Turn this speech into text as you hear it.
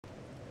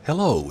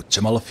Hello,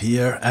 Zemalf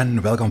here,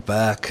 and welcome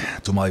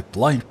back to my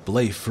blind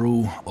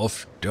playthrough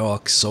of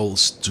Dark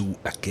Souls 2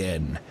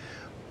 again,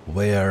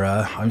 where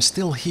I'm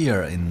still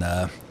here in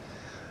the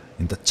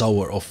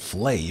Tower of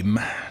Flame,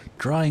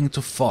 trying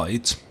to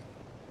fight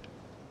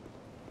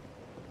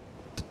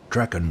the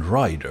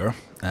Dragonrider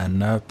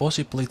and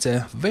possibly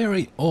the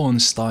very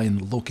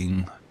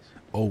Ornstein-looking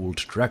old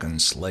Dragon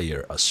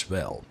Slayer as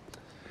well.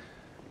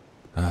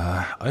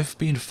 I've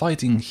been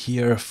fighting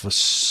here for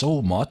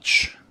so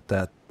much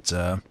that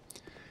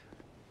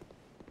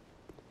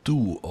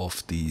two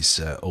of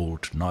these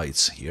old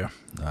knights here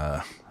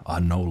are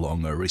no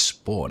longer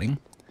respawning.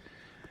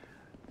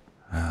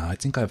 I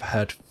think I've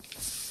had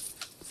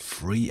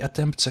 3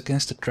 attempts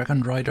against the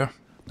Dragonrider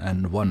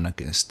and 1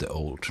 against the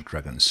old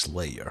Dragon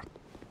Slayer.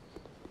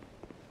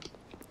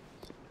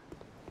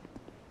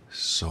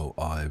 So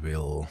I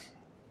will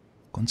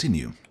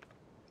continue.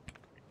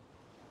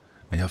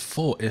 I have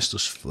 4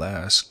 Estus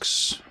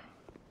flasks.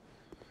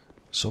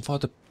 So far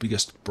the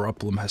biggest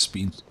problem has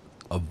been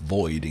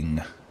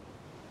avoiding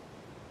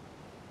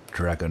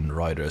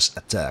Dragonrider's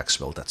attacks.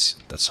 Well,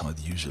 that's how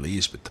it usually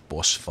is with the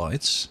boss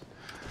fights.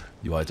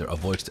 You either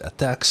avoid the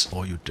attacks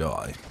or you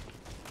die.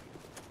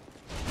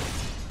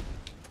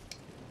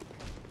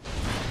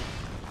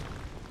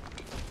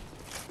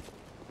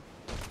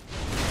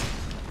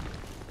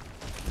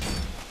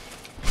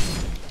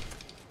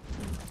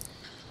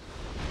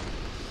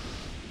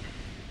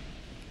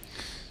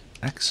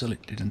 Actually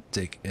didn't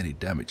take any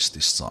damage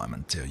this time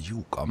until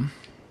you come.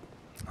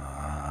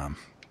 I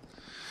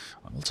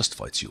will just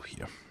fight you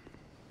here.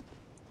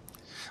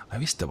 I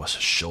wish there was a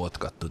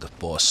shortcut to the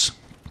boss.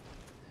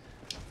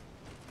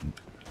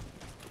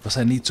 Because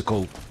I need to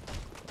go...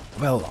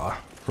 Well,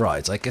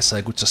 right, I guess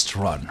I could just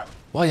run.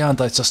 Why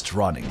aren't I just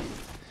running?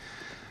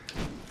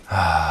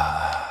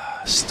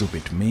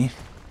 Stupid me.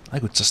 I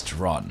could just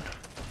run.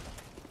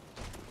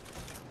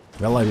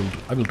 Well,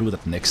 I will do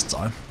that next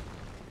time.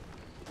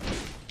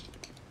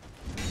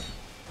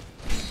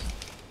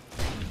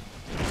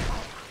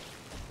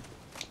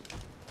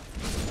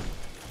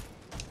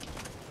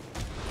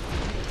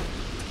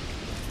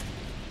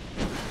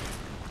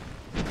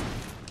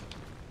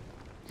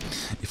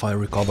 If I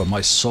recover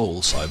my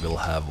souls, I will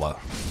have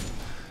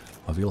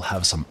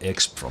some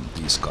exp from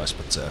these guys.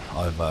 But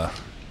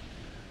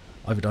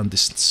I've done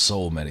this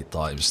so many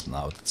times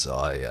now that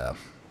I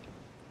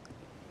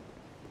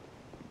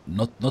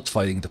not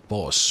fighting the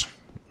boss.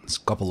 It's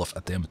a couple of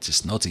attempts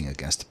is nothing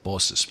against the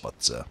bosses,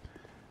 but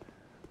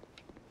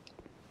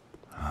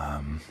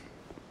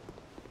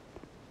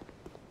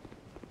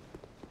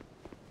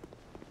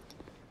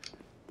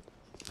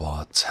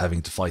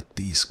having to fight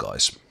these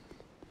guys.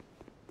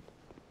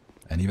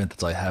 And even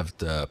that I have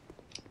the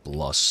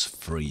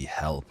 +3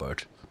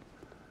 halberd,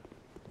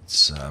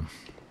 it's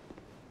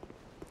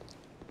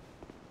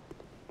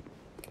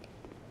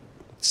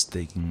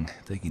taking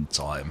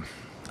time.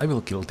 I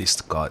will kill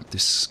this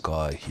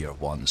guy here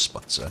once,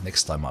 but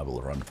next time I will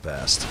run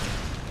past.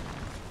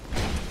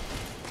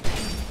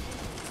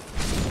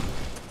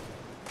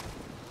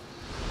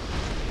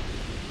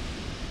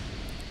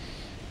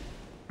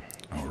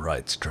 All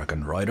right,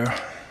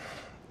 Dragonrider.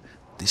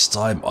 This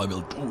time I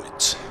will do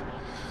it.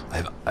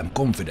 I'm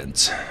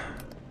confident.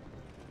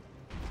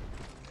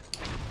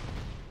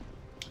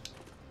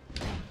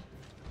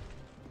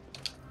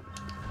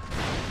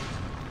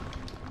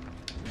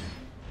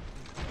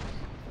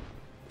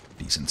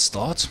 Decent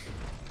start.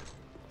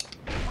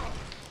 I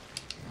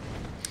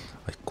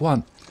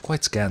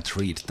quite can't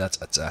read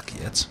that attack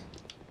yet.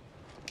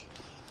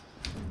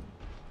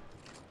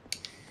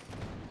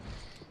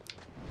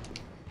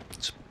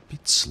 It's a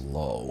bit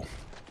slow.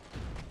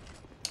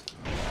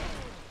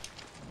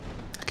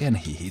 Again,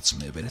 he hits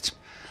me with it.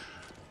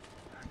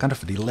 Kind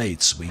of a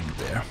delayed swing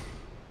there.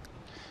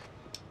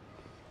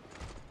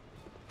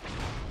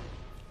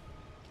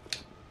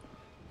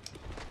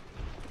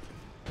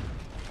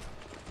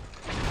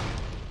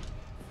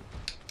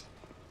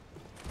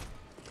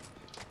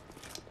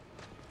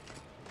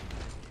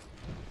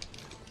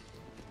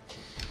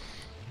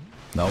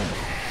 No.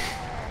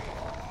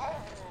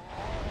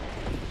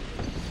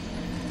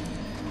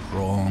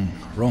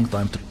 Wrong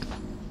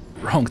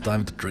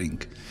time to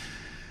drink.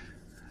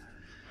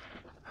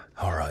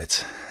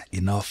 Alright,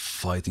 enough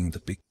fighting the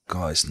big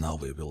guys, now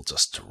we will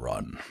just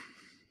run.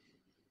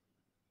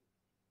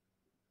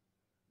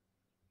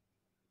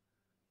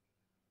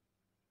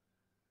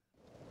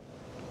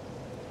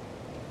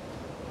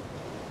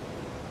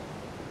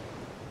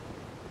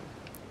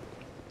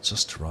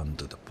 Just run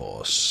to the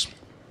boss.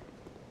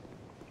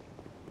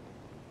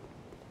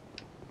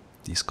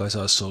 These guys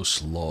are so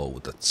slow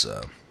that...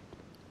 on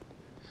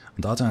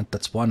the other hand,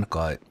 that's one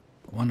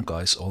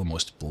guy's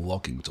almost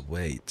blocking the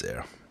way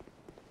there.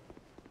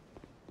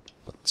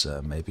 But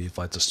maybe if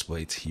I just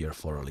wait here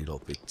for a little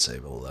bit, they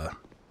will...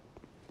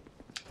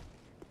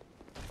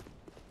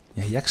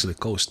 Yeah, he actually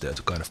goes there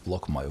to kind of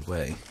block my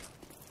way.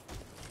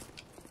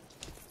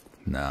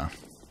 Nah.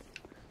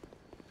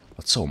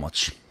 But so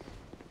much.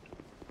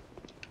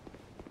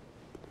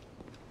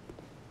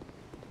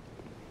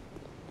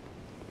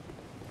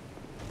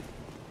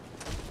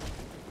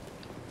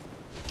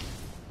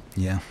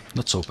 Yeah,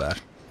 not so bad.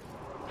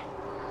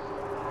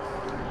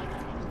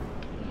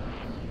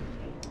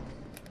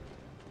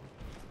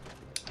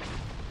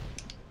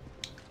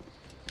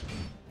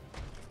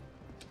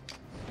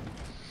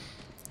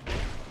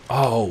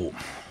 Oh,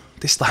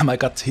 this time I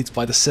got hit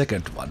by the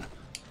second one.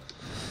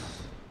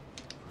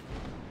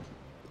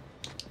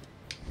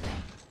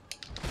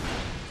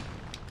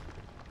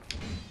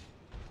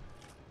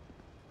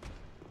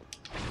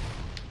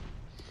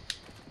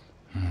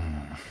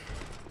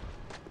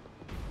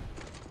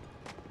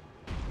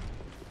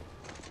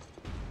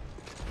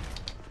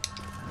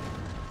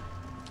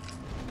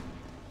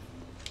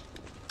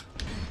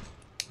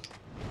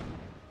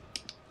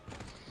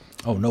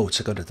 Oh no,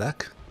 second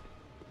attack.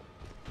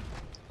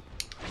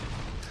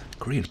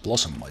 Green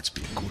Blossom might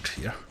be good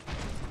here.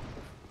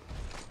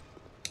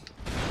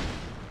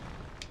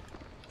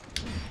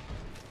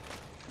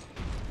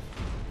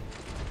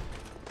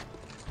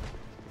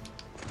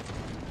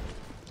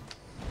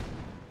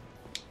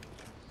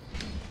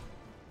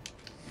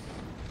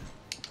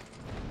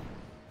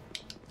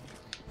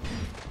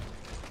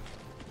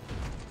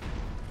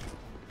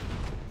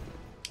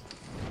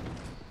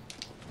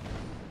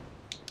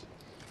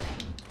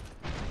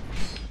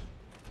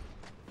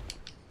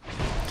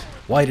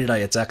 Why did I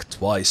attack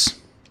twice?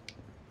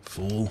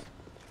 Fool.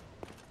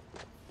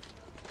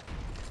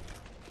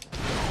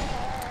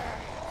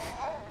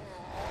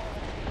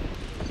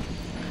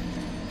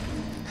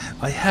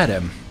 I had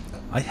him.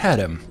 I had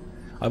him.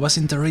 I was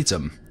in the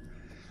rhythm.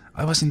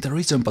 I was in the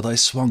rhythm, but I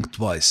swung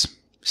twice.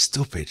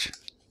 Stupid.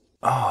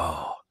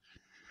 Oh.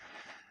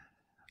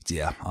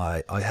 Yeah,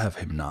 I have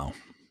him now.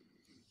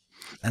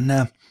 And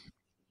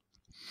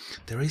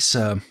there is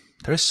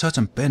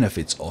certain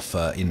benefits of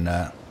in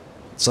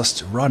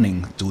just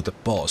running to the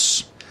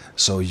boss.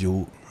 So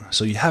you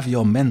have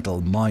your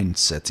mental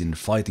mindset in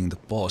fighting the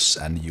boss,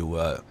 and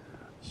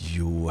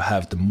you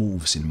have the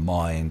moves in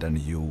mind, and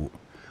you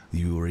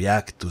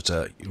react to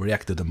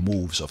the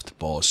moves of the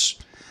boss.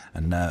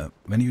 And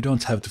when you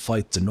don't have to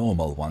fight the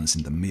normal ones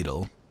in the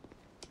middle,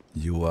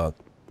 you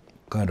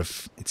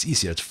it's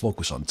easier to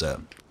focus on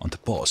the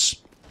boss,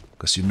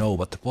 because you know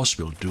what the boss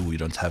will do. You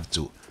don't have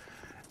to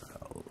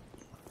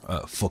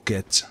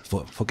forget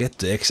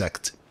the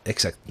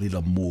exact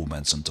little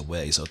movements on the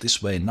way. So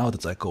this way, now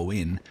that I go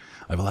in,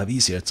 I will have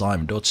easier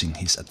time dodging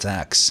his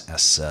attacks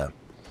as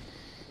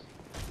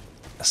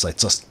I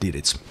just did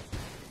it.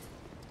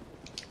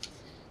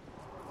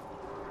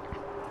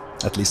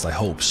 At least I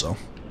hope so.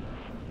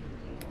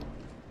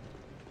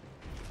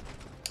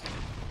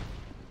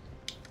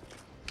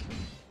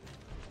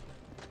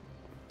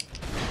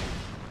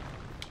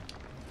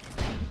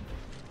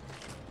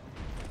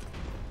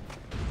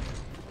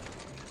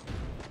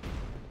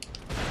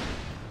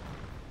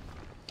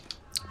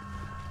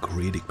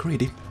 Greedy,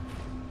 greedy.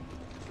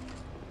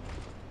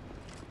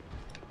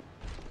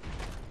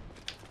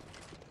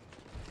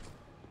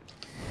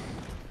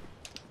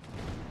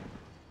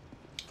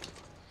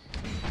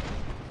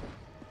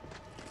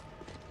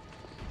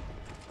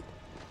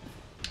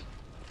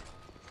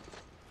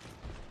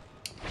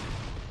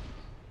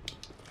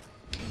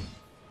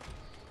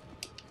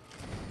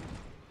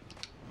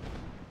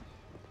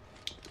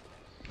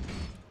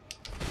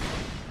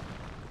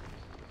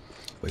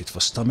 Wait for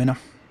stamina.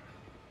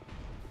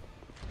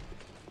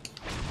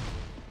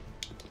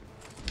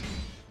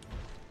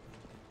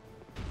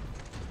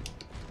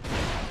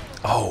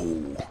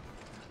 Oh,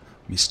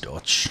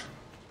 misdodge.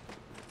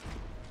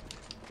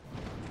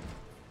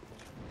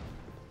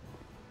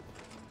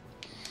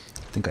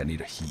 I think I need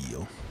a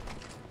heal.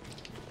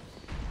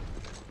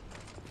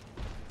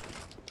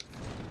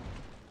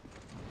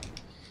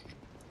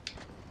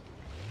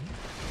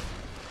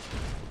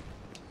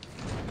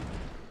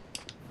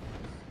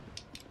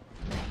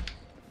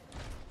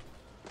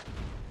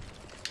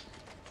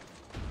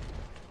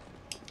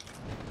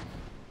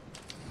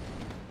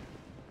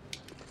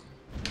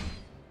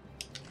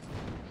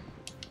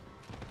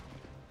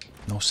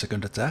 No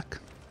second attack.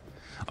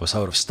 I was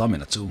out of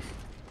stamina too.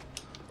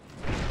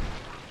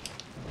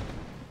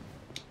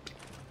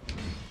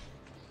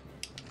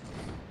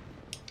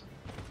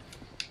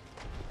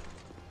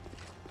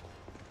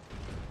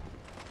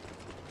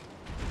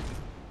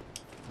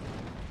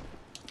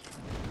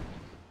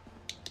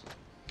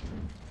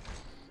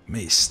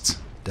 Missed.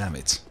 Damn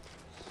it.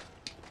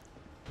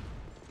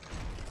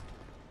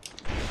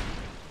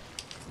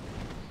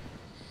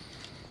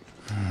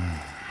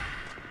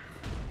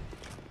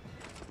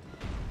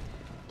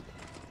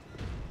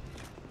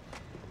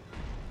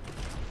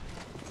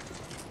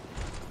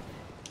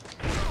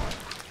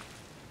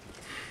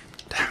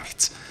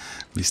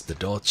 Missed the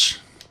dodge.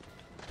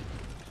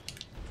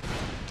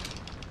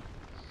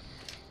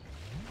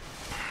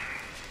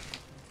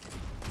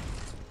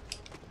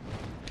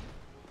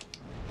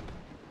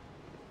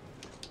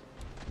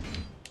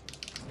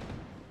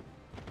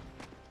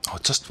 Oh,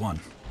 just one.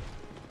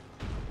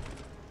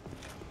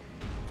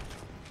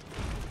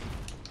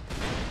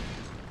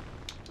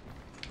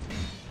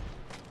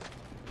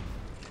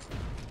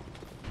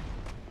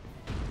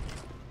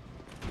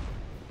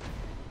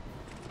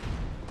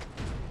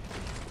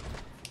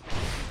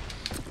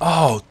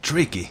 Oh,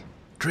 tricky.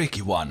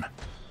 Tricky one.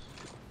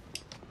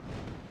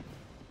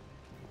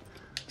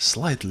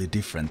 Slightly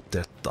different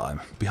that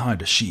time.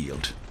 Behind a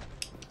shield.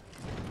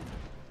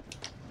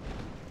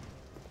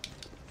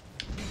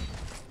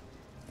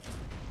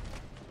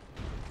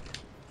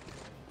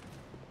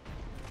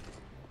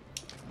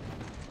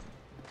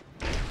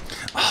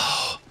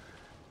 Oh,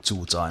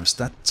 2 times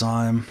that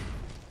time.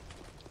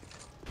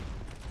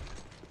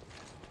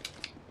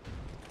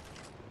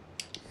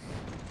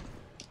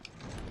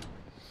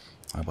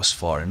 I was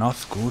far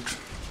enough, good.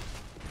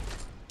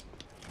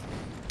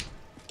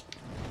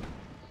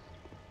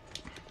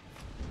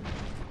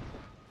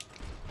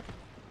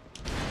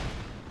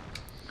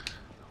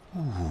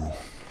 Ooh.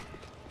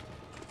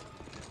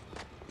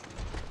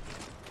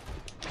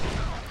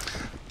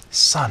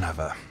 Son of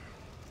a...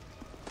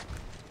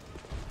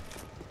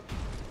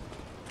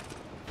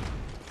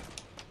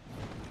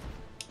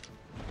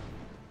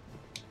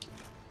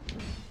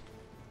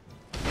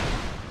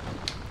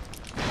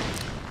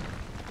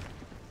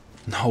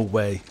 No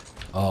way.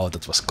 Oh,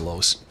 that was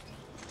close.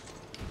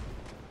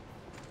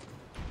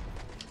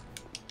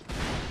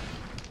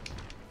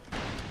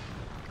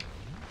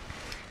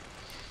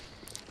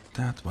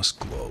 That was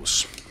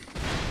close.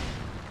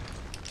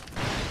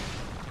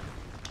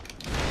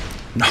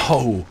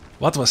 No!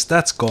 What was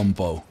that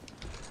combo?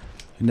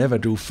 You never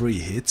do 3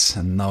 hits,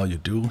 and now you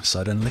do,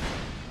 suddenly.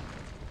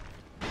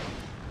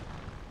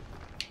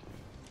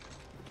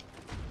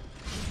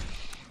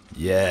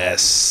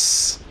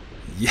 Yes!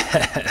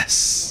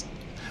 Yes!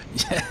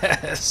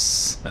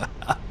 Yes!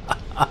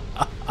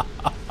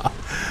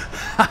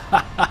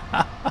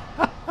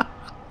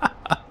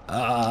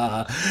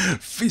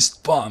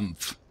 Fist pump!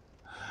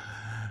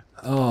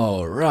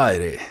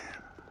 Alrighty.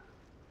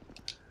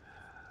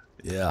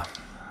 Yeah,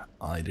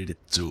 I did it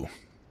too.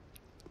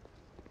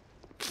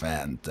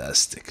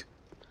 Fantastic.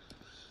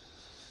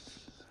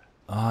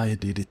 I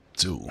did it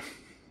too.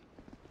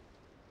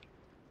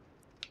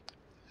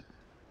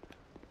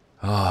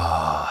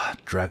 Ah,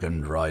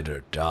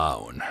 Dragonrider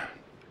down.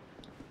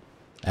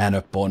 And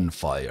a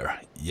bonfire,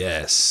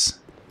 yes.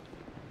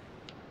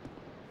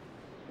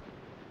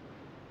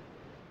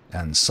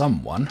 And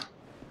someone...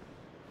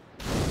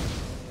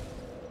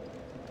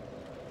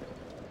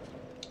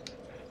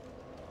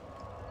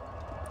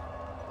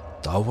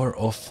 Tower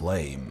of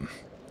Flame.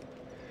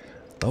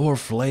 Tower of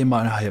Flame,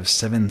 and I have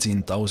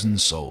 17,000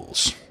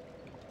 souls.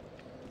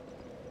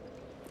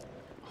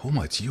 Who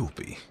might you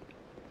be?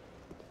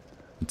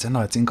 And then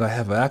I think I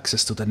have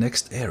access to the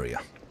next area.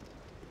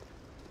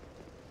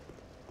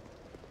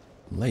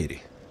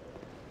 Lady.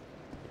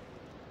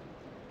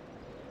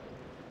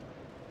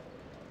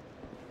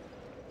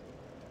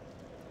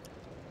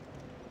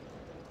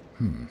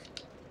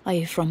 Are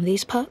you from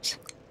these parts?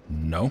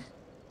 No.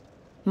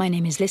 My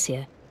name is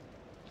Lycia.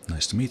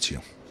 Nice to meet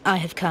you. I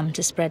have come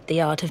to spread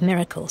the art of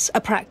miracles,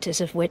 a practice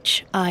of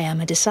which I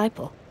am a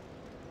disciple.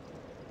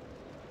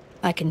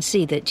 I can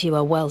see that you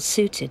are well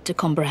suited to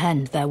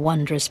comprehend their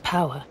wondrous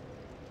power.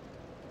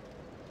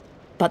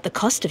 But the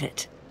cost of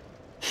it,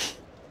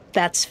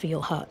 that's for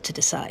your heart to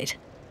decide.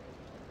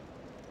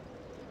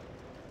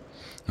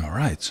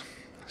 Alright.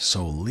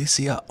 So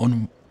Lycia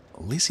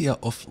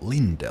of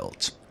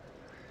Lindelt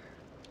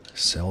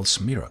sells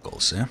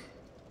miracles, eh?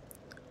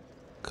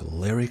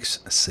 Cleric's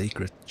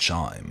Sacred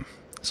Chime.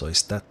 So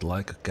is that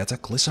like a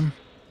cataclysm?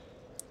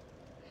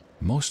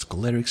 Most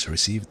clerics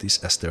receive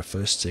this as their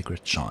first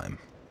sacred chime.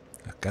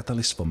 A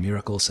catalyst for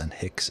miracles and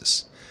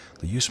hexes.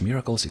 To use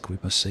miracles,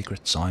 equip a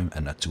sacred chime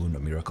and attune a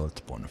miracle at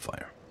the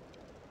bonfire.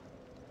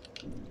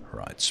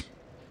 Right.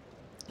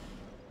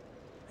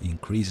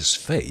 Increases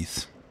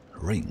faith.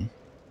 Ring.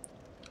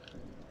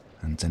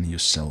 And then you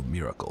sell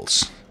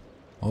miracles.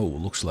 Oh,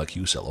 looks like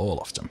you sell all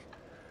of them.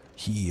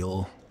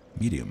 Heal,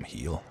 medium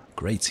heal,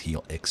 great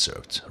heal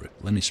excerpt,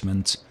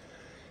 replenishment,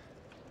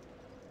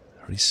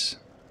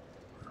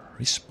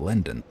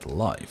 resplendent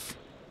life.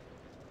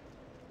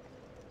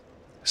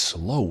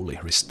 Slowly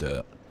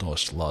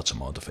restores large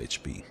amount of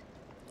HP.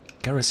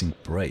 Caressing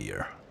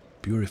prayer,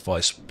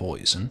 purifies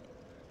poison.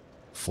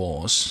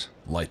 Force,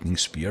 lightning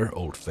spear,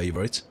 old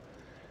favorite.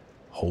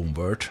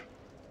 Homeward.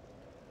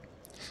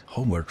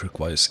 Homeward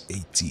requires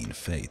 18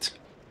 fate.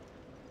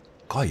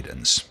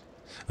 Guidance.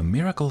 A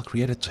miracle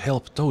created to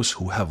help those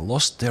who have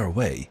lost their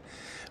way.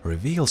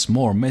 Reveals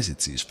more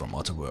messages from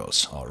other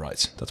worlds.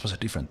 Alright, that was a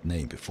different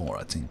name before,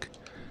 I think.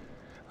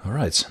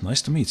 Alright,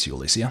 nice to meet you,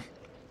 Lycia.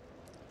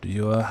 Do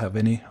you have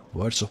any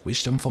words of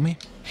wisdom for me?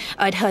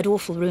 I'd heard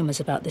awful rumors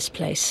about this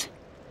place,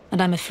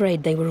 and I'm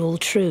afraid they were all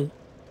true.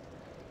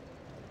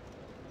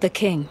 The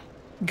king,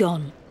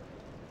 gone.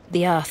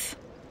 The earth,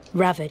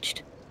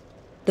 ravaged.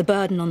 The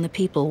burden on the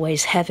people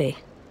weighs heavy.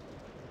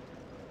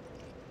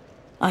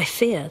 I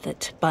fear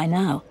that, by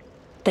now,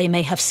 they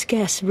may have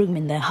scarce room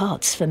in their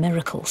hearts for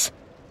miracles.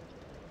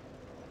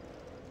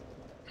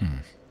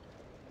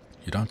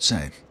 You don't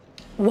say.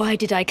 Why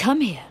did I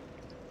come here?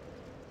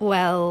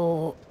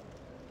 Well...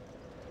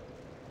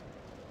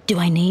 do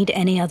I need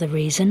any other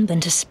reason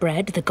than to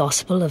spread the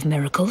gospel of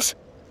miracles?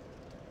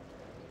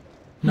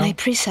 No? My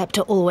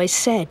preceptor always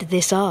said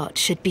this art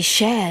should be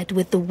shared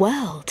with the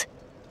world.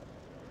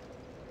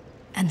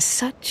 And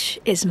such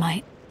is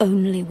my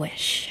only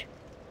wish.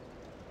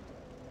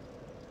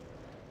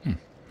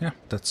 Yeah,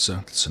 that's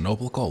a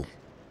noble goal.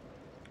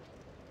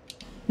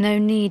 No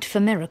need for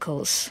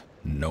miracles.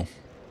 No.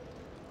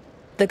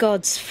 The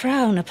gods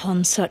frown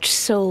upon such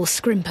soul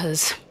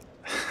scrimpers.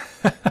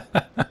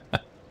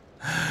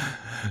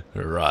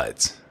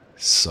 Right.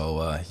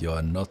 So you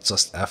are not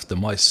just after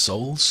my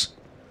souls?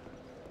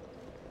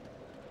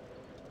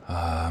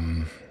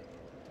 I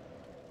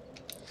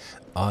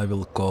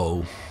will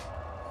go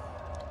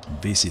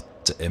visit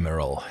the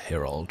Emerald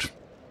Herald.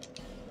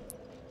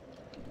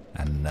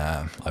 And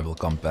I will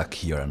come back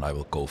here and I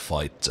will go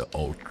fight the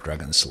old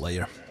Dragon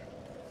Slayer.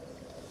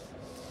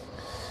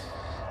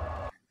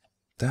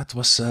 That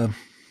was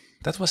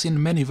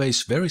in many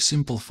ways very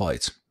simple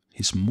fight.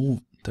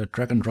 The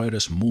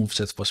Dragonrider's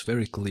moveset was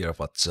very clear,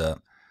 but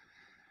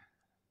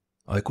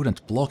I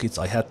couldn't block it.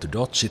 I had to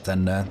dodge it,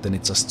 and then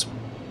it just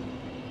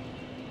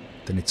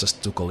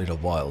took a little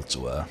while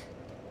to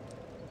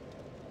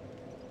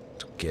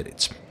get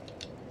it.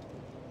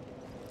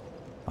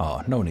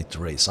 Ah, no need to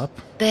raise up.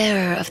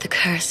 Bearer of the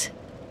curse.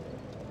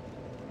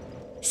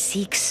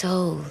 Seek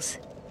souls.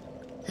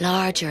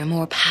 Larger,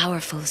 more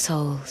powerful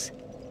souls.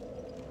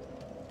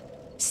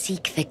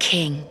 Seek the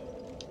king,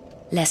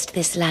 lest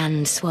this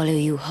land swallow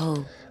you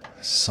whole.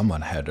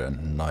 Someone had a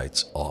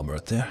knight's armor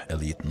there.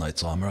 Elite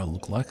knight's armor,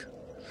 look like.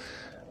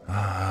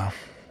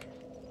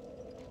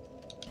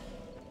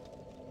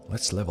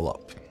 Let's level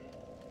up.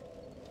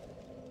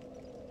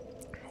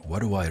 What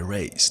do I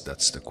raise?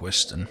 That's the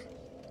question.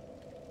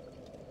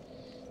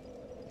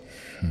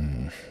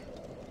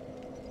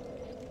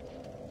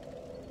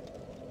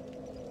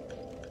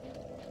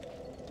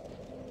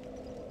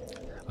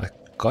 I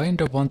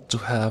kinda want to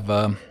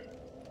have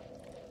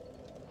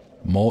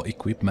more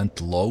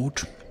equipment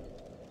load.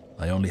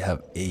 I only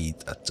have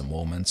 8 at the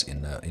moment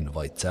in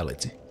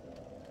vitality.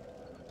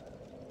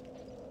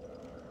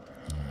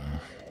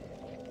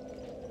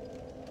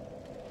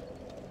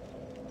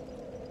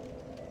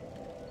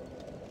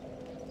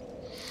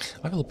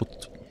 I will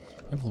put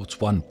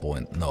 1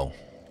 point. No,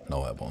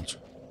 I won't.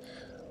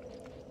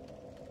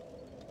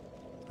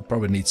 I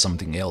probably need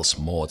something else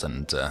more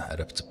than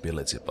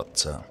adaptability,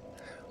 but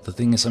the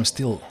thing is, I'm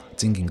still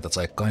thinking that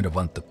I kind of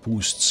want the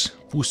boosts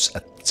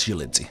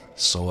agility.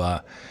 So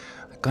I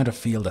kind of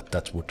feel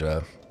that would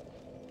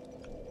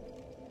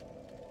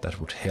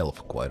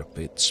help quite a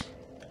bit.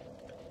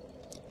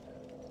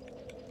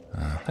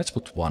 Let's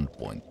put 1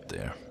 point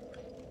there.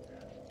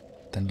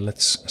 Then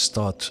let's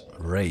start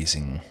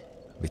raising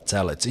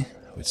vitality,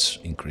 which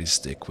increases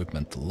the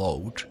equipment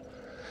load.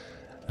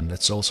 And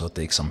let's also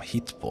take some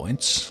hit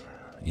points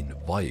in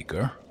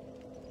vigor.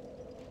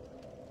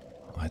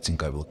 I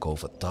think I will go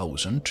for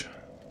 1000.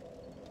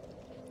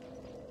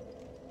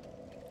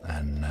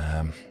 And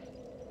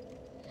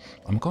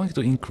I'm going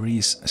to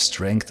increase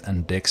strength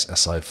and dex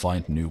as I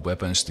find new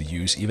weapons to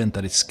use, even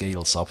that it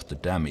scales up the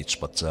damage.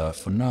 But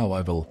for now,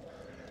 I will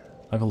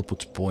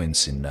put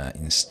points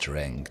in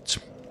strength.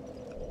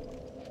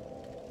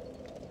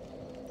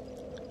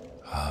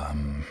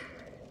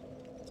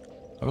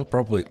 I will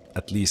probably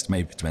at least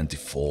maybe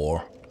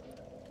 24,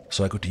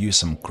 so I could use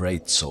some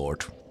great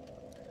sword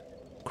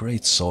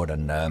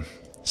and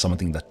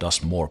something that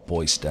does more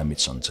poise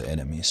damage onto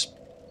enemies.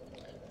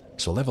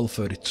 So level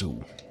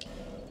 32.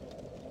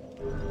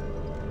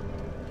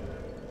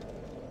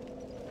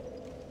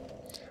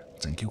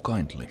 Thank you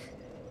kindly.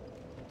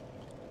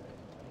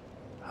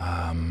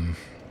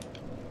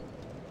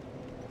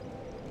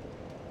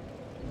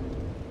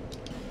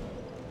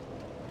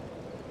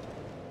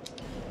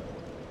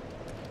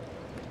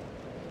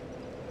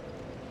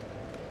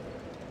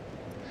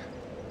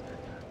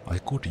 I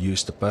could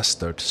use the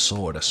bastard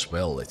sword as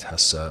well. It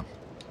has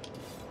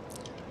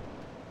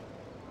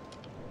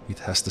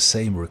the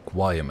same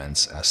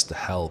requirements as the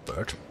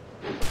halberd.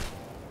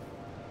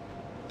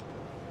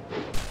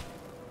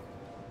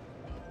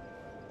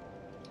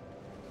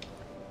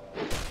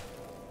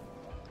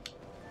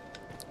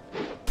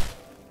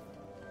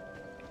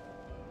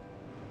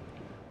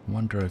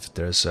 Wonder if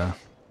there is a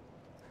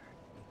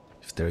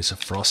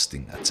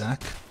frosting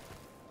attack.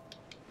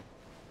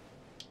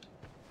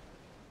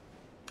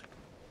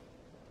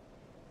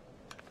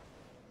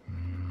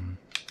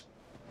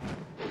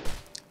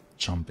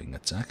 Jumping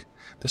attack.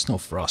 There's no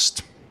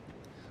frost.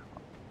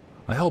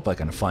 I hope I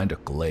can find a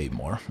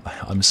claymore.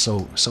 I'm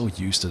so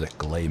used to the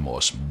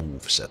claymore's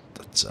moveset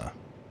that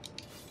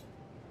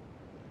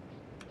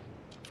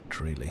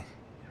would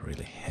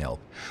really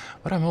help.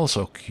 But I'm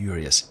also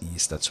curious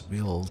is that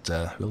will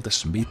the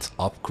smith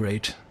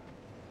upgrade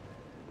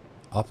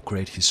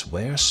his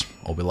wares,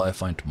 or will I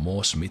find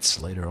more smiths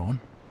later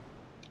on?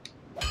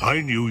 I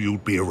knew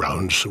you'd be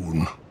around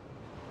soon.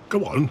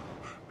 Go on,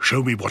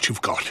 show me what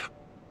you've got.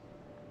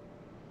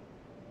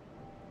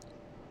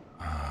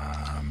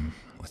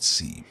 Let's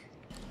see.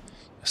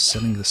 You're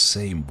selling the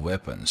same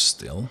weapons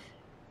still.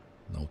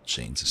 No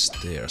changes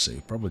there, so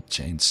you probably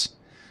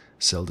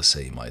sell the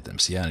same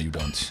items. Yeah, you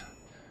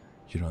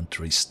You don't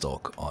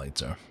restock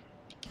either.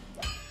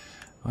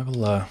 I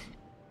will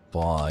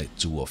buy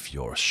 2 of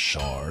your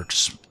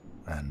shards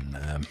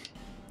and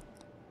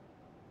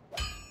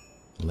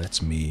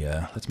let me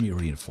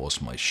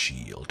reinforce my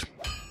shield.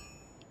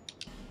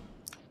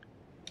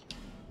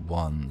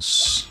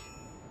 Once.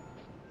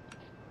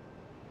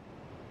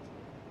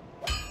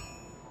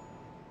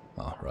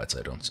 Oh, right,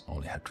 I don't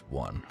only had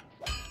 1.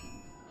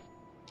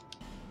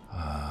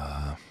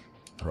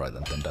 Right,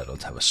 and then I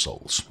don't have a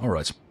souls.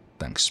 Alright,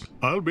 thanks.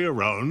 I'll be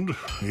around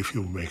if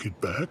you make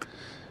it back.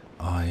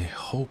 I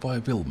hope I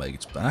will make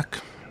it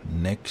back.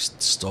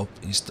 Next stop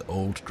is the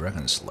old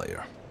Dragon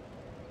Slayer.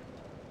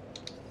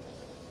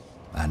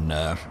 And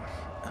after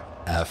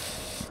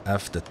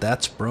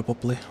that,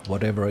 probably,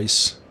 whatever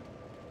is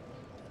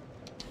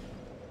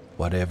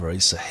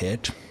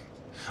ahead.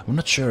 I'm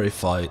not sure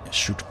if I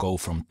should go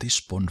from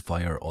this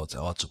bonfire or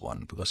the other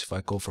one, because if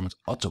I go from the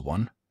other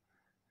one,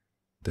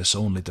 there's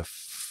only the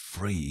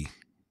 3,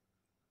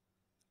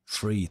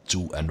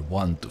 2 and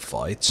 1 to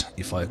fight.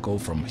 If I go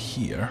from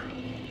here,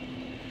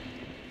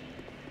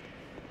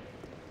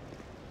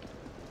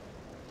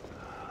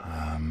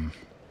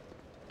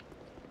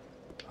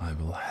 I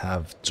will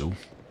have to.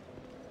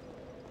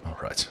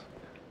 Alright,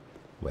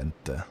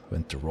 went the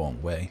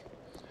wrong way.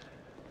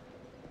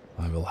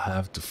 I will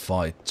have to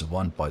fight the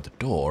one by the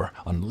door,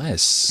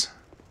 unless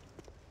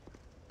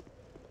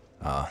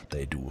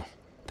they do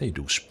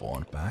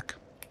spawn back.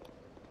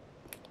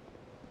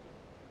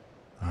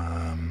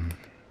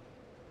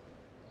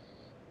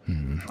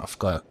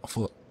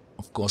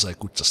 Of course I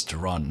could just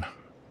run.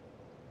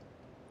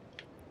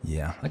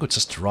 Yeah, I could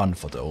just run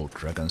for the old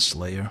Dragon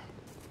Slayer.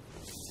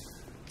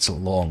 It's a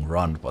long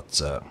run,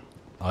 but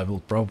I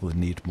will probably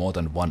need more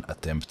than 1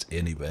 attempt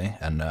anyway,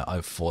 and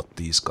I've fought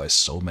these guys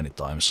so many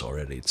times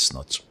already, it's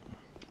not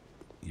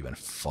even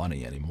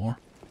funny anymore.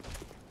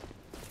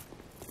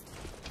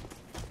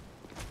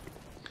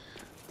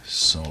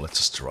 So let's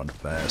just run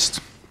past.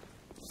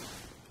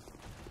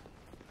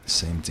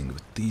 Same thing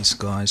with these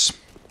guys.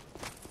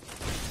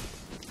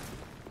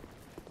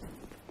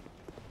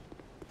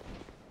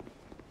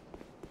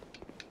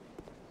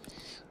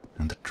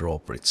 And the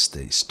drawbridge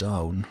stays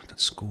down,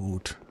 that's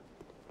good.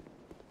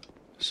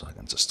 So I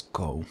can just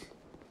go.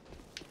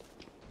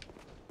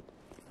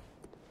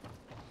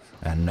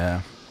 And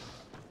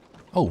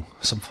oh,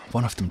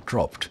 one of them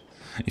dropped.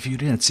 If you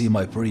didn't see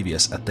my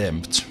previous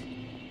attempt,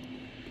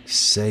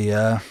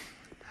 say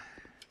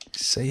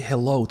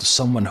hello to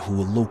someone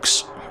who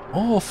looks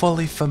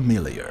awfully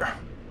familiar.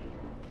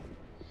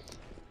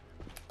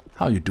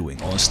 How you doing,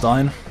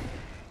 Ornstein?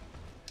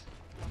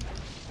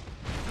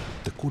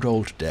 The good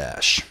old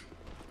dash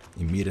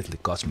immediately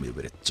got me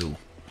with it too.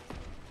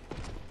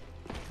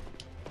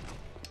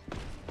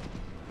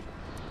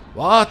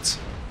 What?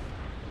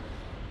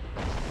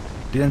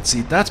 Didn't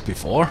see that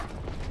before.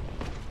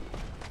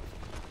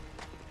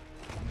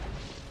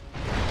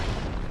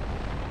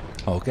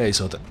 Okay,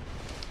 so the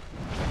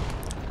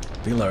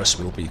pillars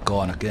will be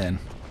gone again.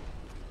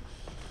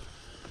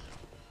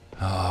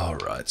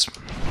 Alright.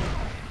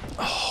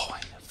 Oh,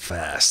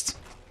 fast.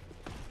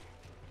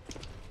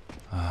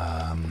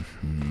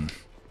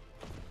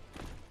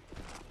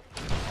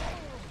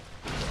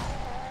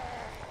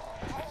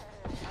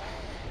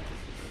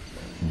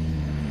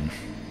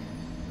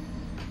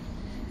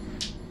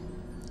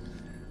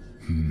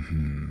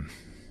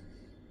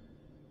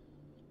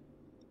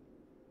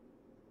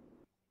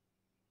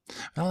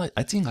 Well,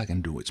 I think I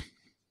can do it.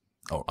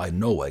 Or I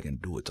know I can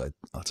do it.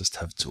 I'll just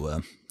have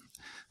to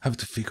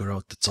figure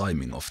out the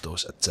timing of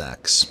those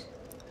attacks.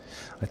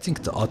 I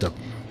think the other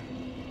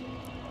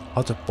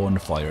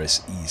bonfire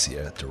is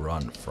easier to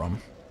run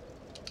from.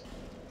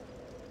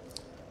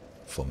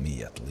 For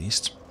me, at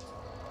least.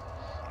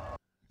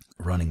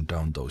 Running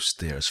down those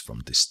stairs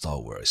from this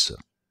tower is a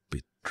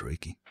bit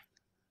tricky.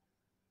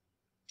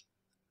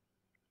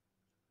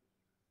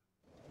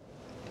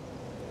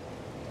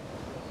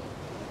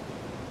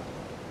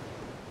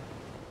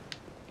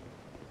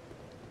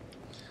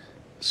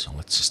 So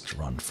let's just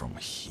run from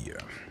here.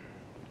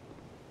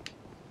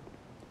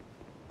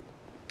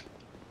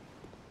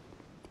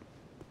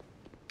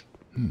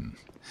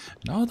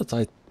 Now that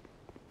I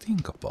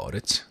think about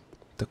it,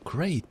 the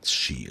great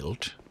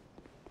shield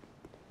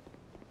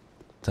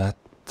that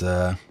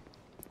the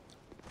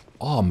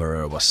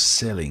armorer was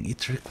selling,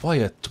 it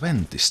required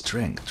 20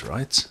 strength,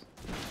 right?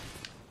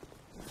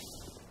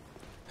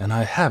 And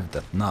I have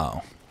that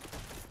now.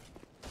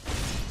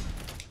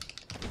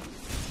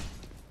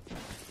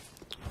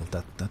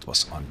 Well, that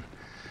was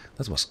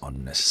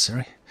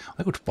unnecessary.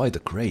 I could buy the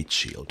great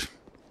shield.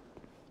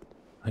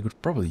 I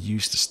could probably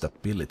use the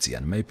stability,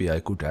 and maybe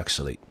I could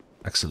actually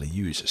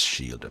use a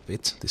shield a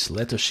bit. This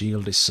leather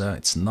shield is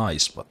it's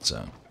nice, but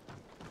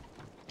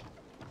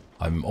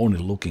I'm only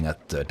looking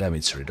at the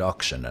damage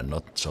reduction and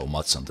not so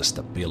much on the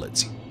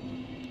stability,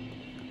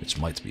 which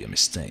might be a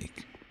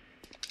mistake.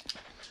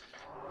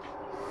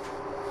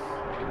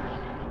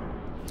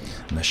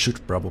 And I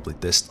should probably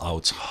test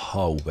out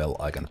how well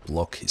I can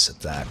block his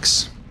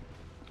attacks.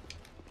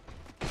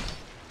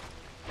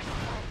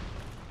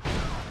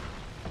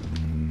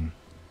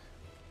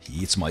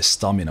 He eats my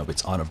stamina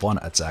with one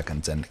attack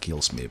and then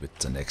kills me with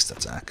the next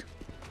attack.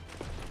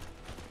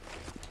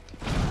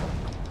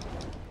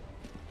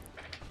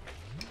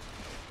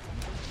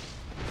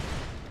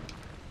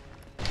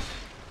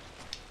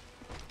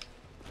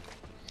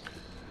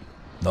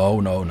 No,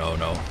 no, no,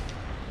 no.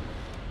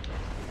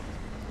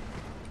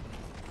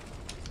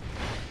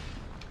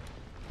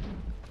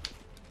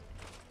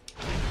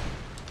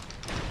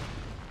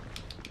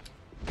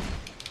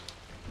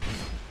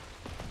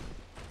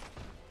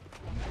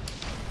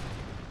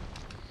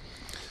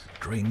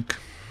 Drink.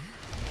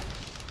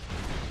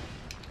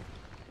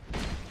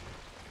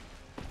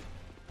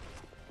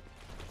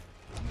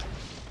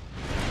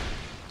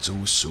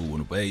 Too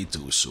soon, way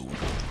too soon.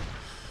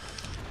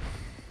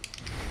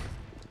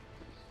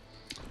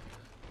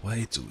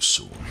 Way too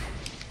soon.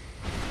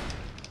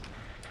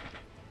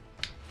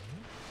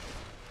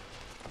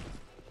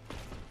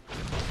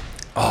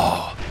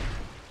 Oh,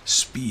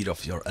 speed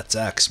of your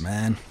attacks,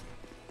 man.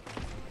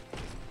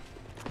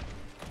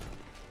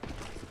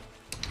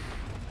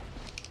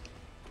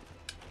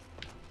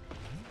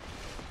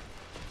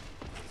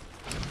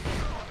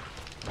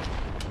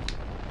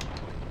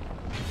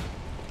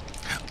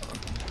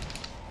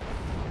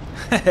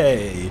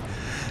 Hey,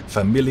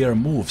 familiar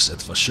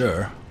moveset for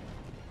sure.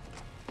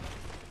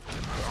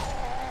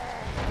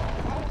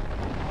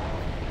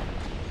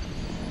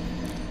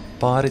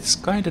 But it's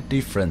kinda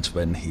different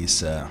when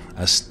he's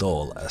as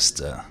tall as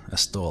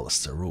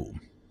the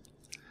room.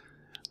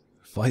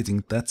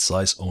 Fighting that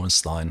size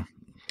Ornstein,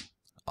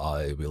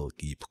 I will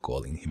keep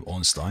calling him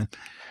Ornstein,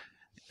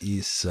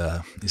 is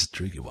a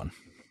tricky one.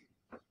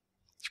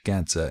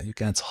 You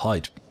can't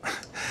hide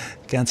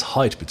can't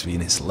hide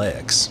between his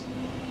legs.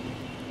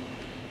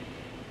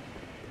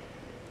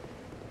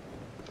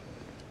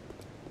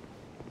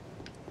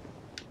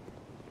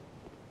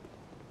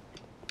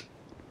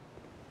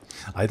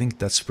 I think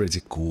that's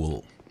pretty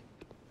cool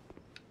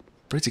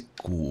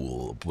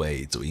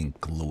way to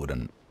include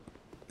a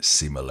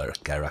similar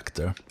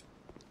character.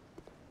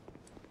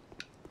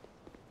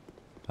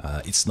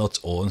 It's not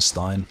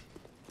Ornstein,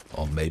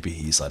 or maybe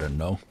he's, I don't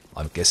know,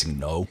 I'm guessing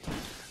no,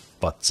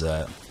 but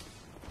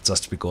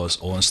just because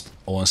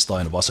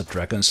Ornstein was a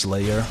Dragon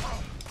Slayer,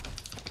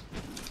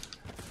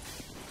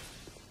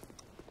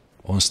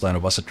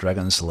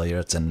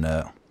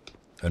 then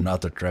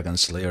another Dragon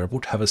Slayer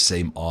would have the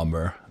same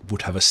armor,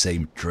 would have the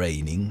same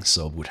training,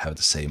 so would have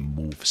the same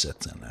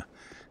moveset, and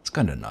it's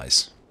kinda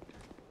nice.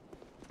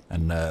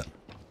 And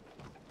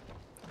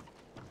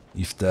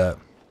if the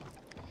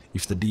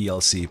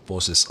DLC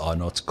bosses are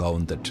not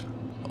counted,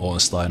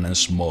 Ornstein and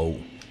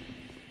Smough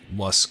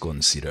was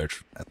considered,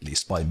 at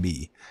least by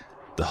me,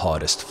 the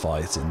hardest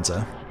fight in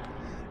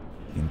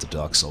the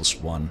Dark Souls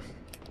 1.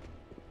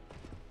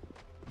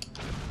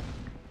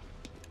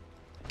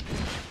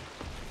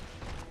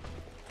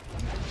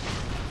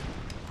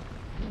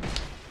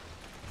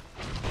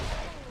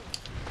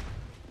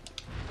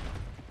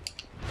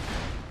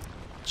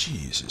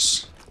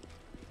 Jesus.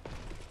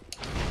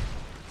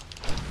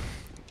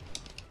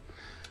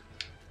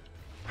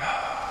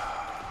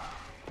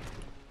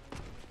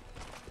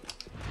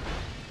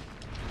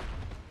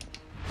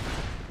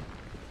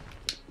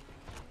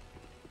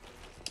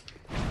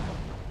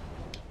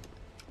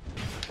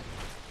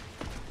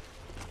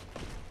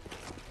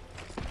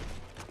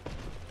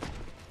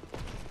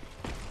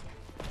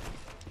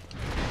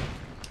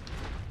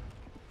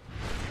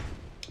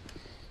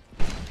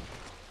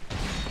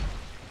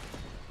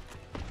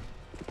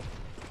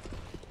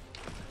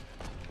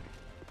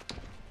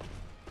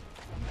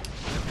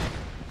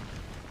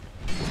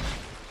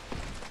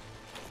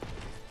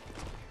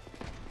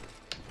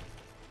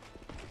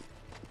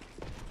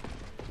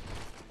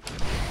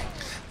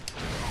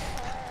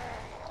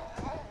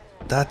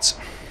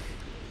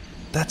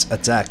 That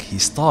attack, he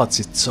starts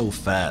it so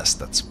fast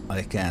that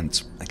I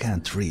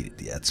can't read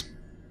it yet.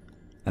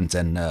 And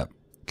then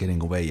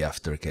getting away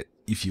after,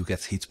 if you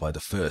get hit by the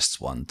first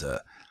one,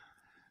 the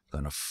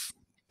kind of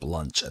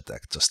plunge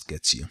attack just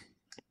gets you.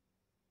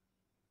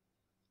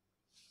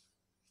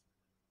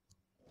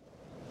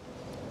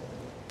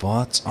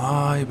 But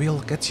I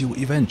will get you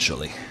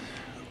eventually,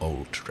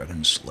 old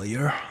Dragon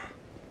Slayer.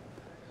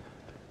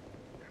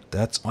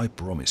 That I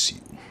promise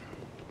you.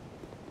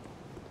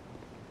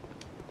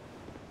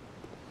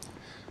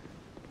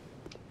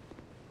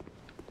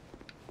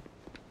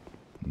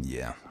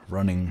 Yeah,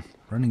 running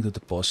to the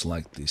boss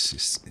like this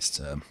is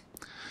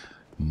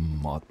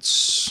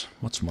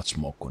much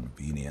more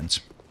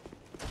convenient.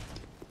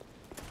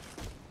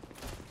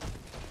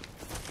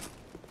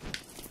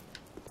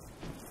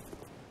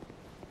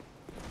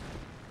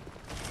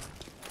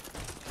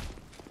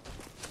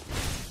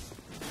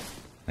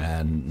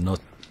 And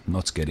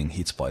not getting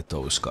hit by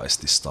those guys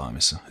this time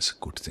is a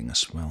good thing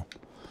as well.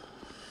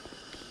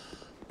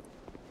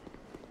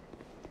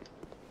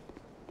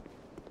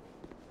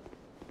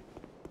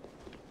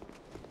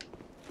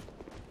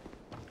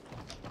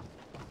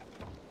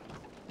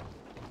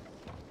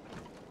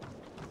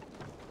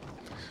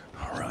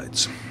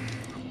 Alright,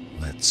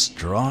 let's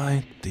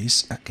try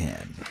this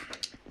again.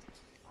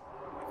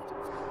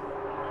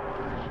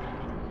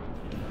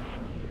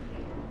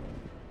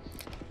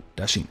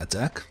 Dashing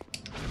attack.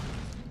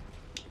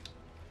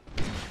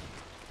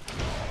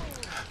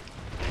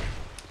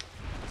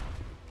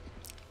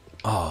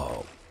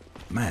 Oh,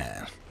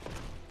 man.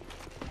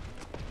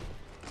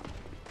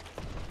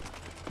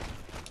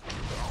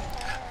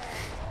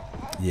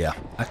 Yeah,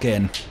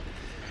 again,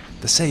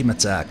 the same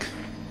attack.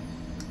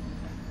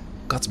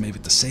 Got me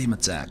with the same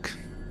attack.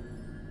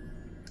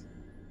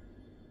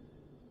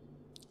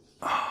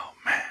 Oh,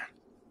 man.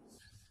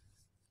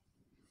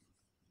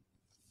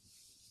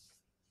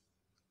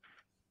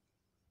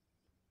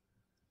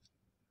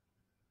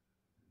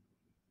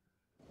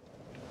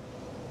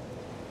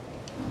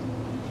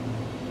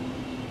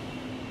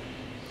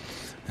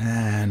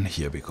 And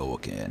here we go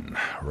again,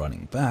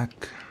 running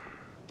back.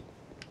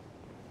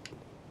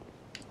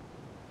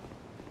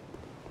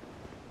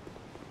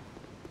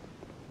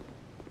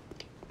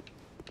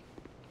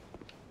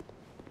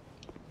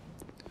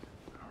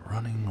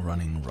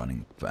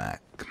 Running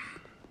back.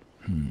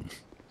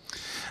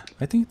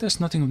 I think there's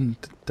nothing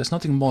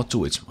more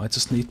to it. I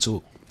just need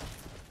to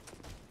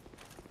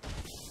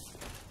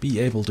be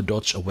able to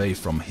dodge away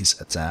from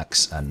his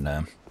attacks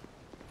and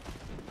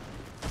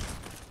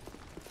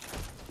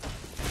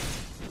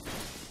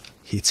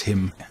hit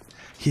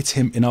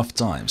him enough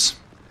times.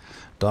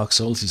 Dark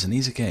Souls is an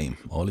easy game.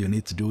 All you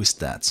need to do is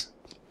that.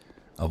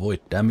 Avoid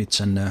damage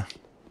and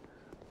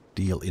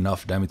deal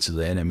enough damage to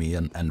the enemy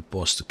and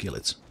boss to kill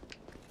it.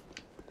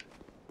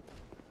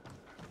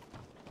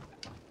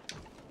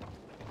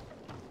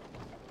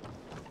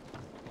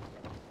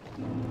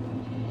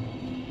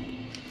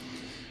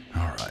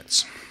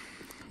 Alright,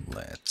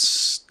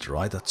 let's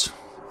try that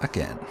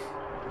again.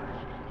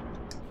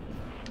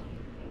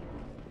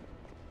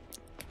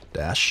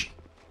 Dash.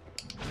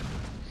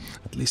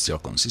 At least you're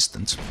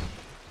consistent.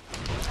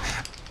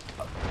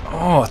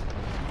 Oh,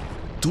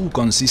 too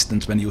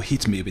consistent when you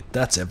hit me with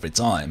that every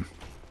time.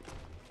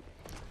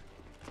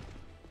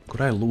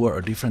 Could I lure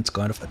a different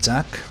kind of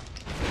attack?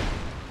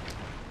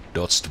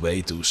 Dodged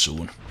way too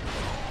soon.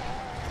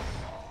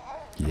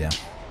 Yeah.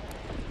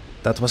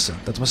 That was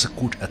a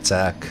good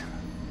attack.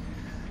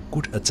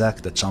 Good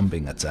attack, the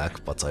jumping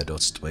attack, but I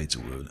dodged way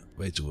too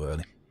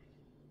early.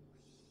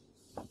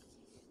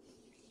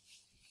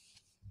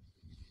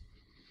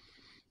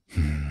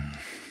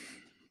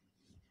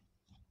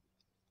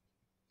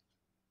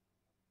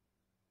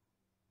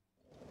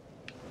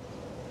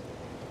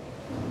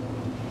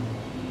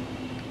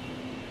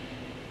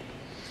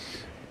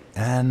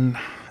 And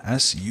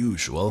as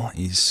usual,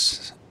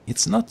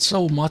 it's not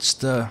so much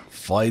the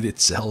fight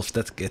itself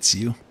that gets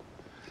you,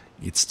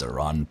 it's the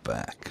run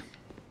back.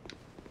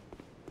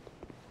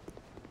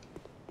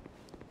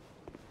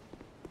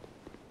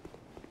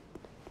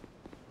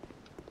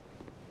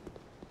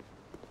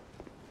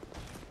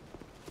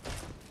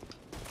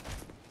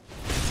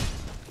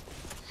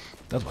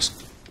 That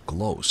was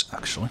close,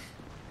 actually.